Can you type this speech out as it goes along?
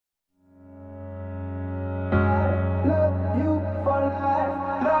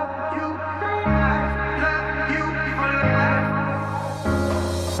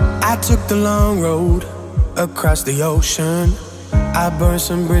took the long road across the ocean. I burned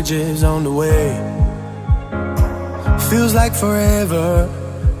some bridges on the way. Feels like forever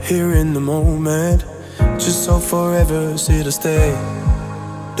here in the moment, just so forever here to stay.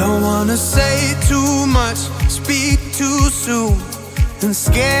 Don't wanna say too much, speak too soon, and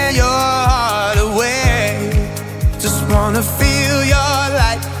scare your heart away. Just wanna feel your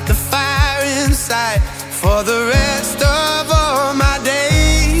light, the fire inside, for the rest of all my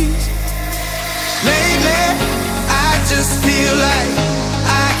days. Lately, I just feel like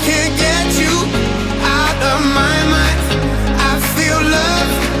I can't get you out of my mind. I feel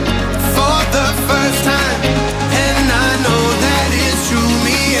love for the first time, and I know that it's true.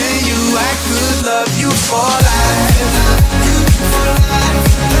 Me and you, I could love you for life. Love you for life.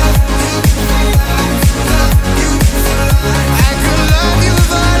 Love you for life. Love you for life. I could love you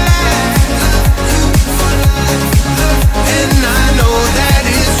for life. Love you for life. And I know that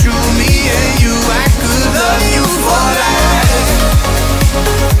it's true. Me and you, I could love you for life.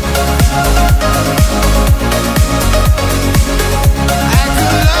 I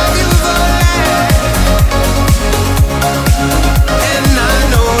could love you for life. And I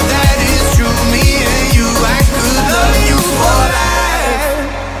know that it's true. Me and you, I could love you for life.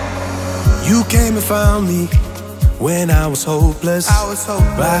 You came and found me when I was hopeless,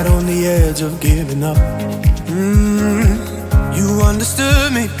 right on the edge of giving up. You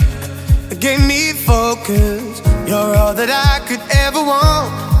understood me, gave me focus. You're all that I could ever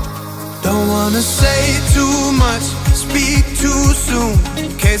want. Don't wanna say too much, speak too soon,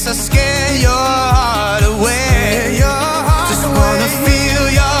 in case I scare your heart away. Just wanna feel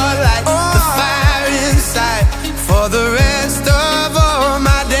your light, the fire inside, for the rest of all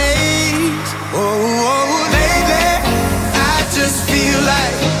my days. Oh, baby, I just feel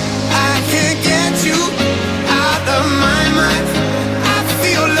like I can't get you out of my mind. I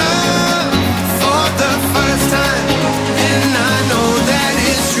feel love for the first time, and I know that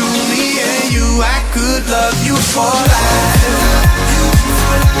it's true. Me and you, I could love you for life.